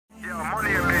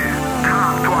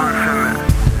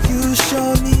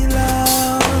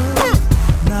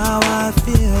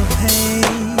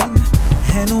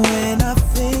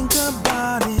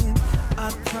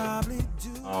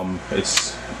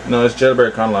No, it's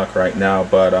jailbreak unlock right now,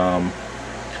 but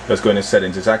let's go into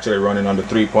settings. It's actually running on the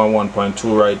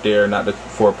 3.1.2 right there, not the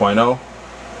 4.0,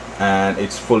 and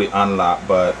it's fully unlocked.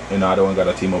 But you know, I don't got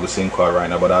a T-Mobile SIM card right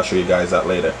now, but I'll show you guys that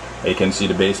later. You can see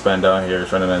the baseband down here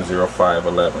is running on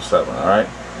 05117. All right,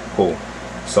 cool.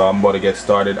 So I'm about to get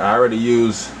started. I already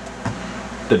use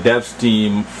the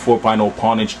DevSteam 4.0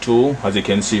 pawnage tool. As you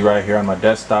can see right here on my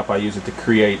desktop, I use it to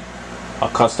create a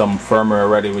custom firmware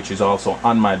already, which is also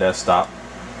on my desktop.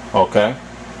 Okay,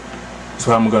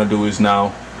 so what I'm gonna do is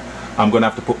now I'm gonna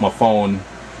have to put my phone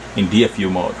in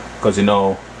DFU mode, because you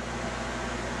know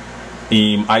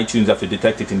iTunes have to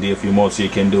detect it in DFU mode so you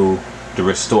can do the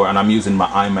restore, and I'm using my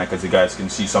iMac, as you guys can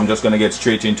see. So I'm just gonna get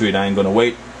straight into it. I ain't gonna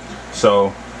wait.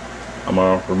 So I'm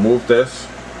gonna remove this.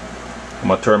 I'm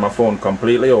gonna turn my phone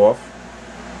completely off.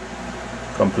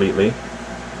 Completely.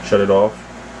 Shut it off.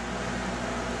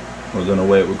 We're gonna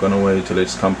wait till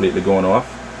it's completely going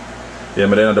off. Yeah,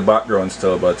 but they're in the background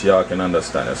still, but y'all can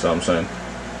understand it, so I'm saying.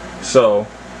 So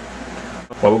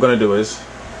what we're gonna do is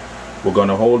we're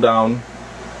gonna hold down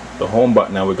the home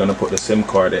button and we're gonna put the SIM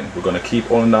card in. We're gonna keep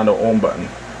holding down the home button.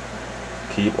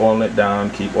 Keep holding it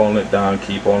down, keep holding it down,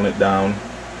 keep holding it down.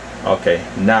 Okay,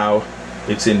 now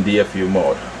it's in DFU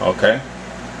mode. Okay,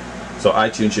 so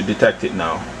iTunes should detect it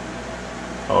now.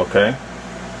 Okay,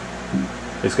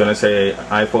 it's gonna say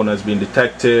iPhone has been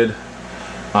detected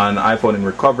on iPhone in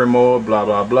recovery mode, blah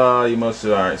blah blah. You must,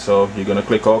 alright, so you're gonna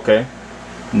click OK.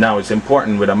 Now it's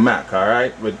important with a Mac,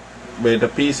 alright? With a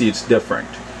PC it's different.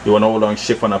 You wanna hold on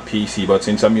shift on a PC, but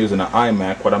since I'm using an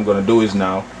iMac, what I'm gonna do is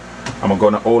now I'm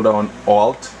gonna hold on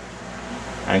Alt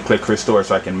and click restore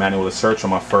so I can manually search on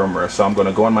my firmware. So I'm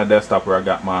gonna go on my desktop where I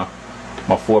got my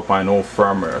 4.0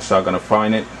 firmware. So I'm gonna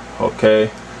find it. Okay,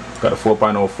 got a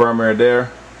 4.0 firmware there.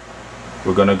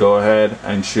 We're gonna go ahead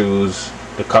and choose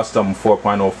the custom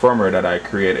 4.0 firmware that I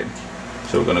created.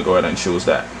 So we're gonna go ahead and choose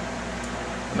that.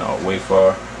 Now wait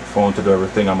for the phone to do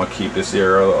everything. I'm gonna keep this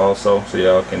here also so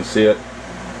y'all can see it.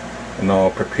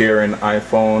 Now preparing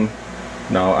iPhone.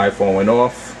 Now iPhone went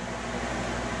off.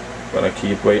 Gonna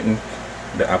keep waiting.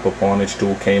 The Apple pawnage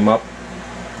tool came up.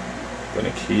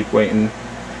 Gonna keep waiting.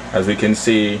 As we can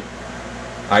see,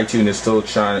 iTunes is still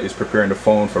preparing the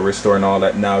phone for restore and all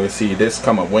that. Now you see this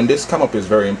come up. When this come up is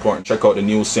very important. Check out the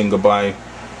new single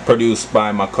produced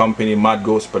by my company Mad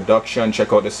Ghost Production.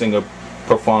 Check out the single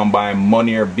performed by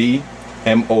Monair B,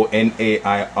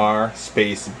 M-O-N-A-I-R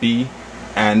space B,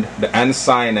 and the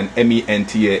Ensign and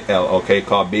M-E-N-T-A-L, okay,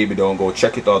 called Baby Don't Go.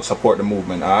 Check it out, support the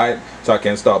movement, alright? So I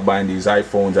can start buying these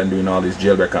iPhones and doing all this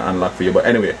jailbreak and unlock for you. But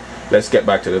anyway, let's get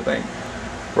back to the thing.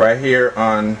 Right here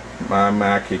on my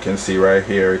Mac, you can see right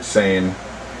here it's saying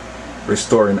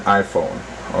restoring iPhone.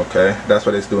 Okay, that's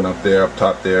what it's doing up there, up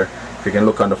top there. If you can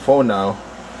look on the phone now,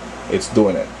 it's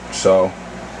doing it. So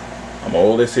I'm gonna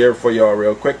hold this here for y'all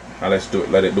real quick and let's do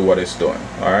it. Let it do what it's doing.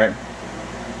 Alright,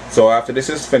 so after this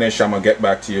is finished, I'm gonna get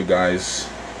back to you guys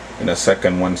in a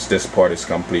second once this part is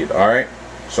complete. Alright,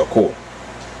 so cool.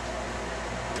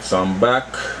 So I'm back.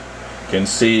 You can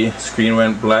see screen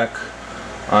went black.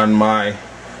 On my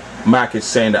Mac is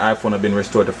saying the iPhone have been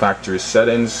restored to factory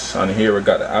settings. On here we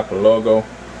got the Apple logo.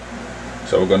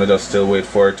 So we're gonna just still wait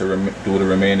for it to do the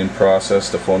remaining process.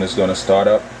 The phone is gonna start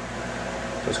up.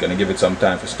 Just gonna give it some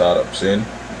time to start up. See?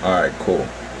 Alright, cool.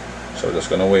 So we're just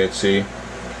gonna wait, see.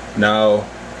 Now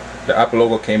the Apple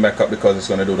logo came back up because it's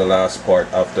gonna do the last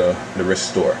part after the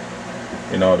restore.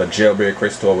 You know, the jailbreak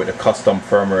restore with the custom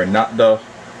firmware, not the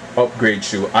upgrade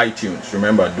to iTunes.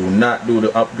 Remember, do not do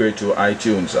the upgrade to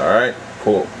iTunes. Alright,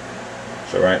 cool.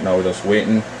 So right now we're just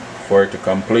waiting for it to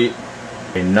complete.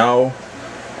 And now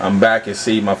I'm back. You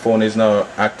see my phone is now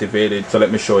activated. So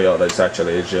let me show y'all that it's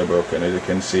actually jailbroken. As you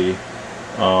can see,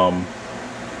 got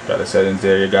the settings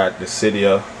there. You got the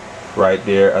Cydia right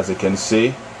there, as you can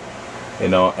see. You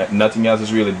know, nothing else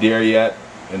is really there yet.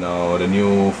 You know, the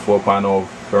new 4.0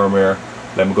 firmware.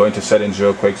 Let me go into settings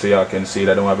real quick so y'all can see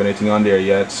that I don't have anything on there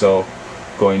yet. So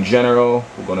go in general,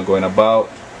 we're gonna go in about.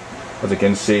 As you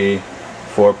can see,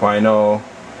 4.0,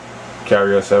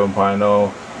 carrier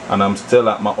 7.0, and I'm still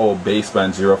at my old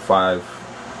baseband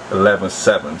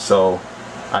 05117. So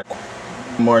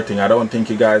one more thing, I don't think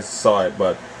you guys saw it,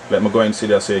 but let me go and see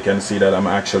that so you can see that I'm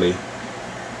actually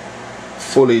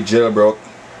fully jailbroke.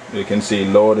 You can see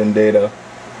loading data.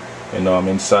 You know, I'm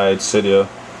inside Cydia.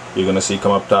 You're gonna see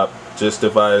come up top this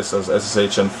device as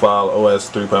SSH and file OS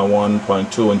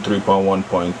 3.1.2 and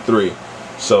 3.1.3.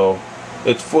 So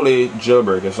it's fully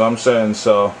jailbreak, is what I'm saying.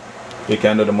 So you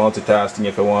can do the multitasking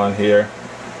if you want here.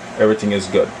 Everything is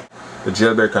good. The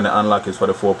jailbreak and the unlock is for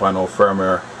the 4.0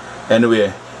 firmware.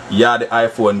 Anyway,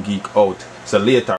 YawdieIphoneGeek out. So later.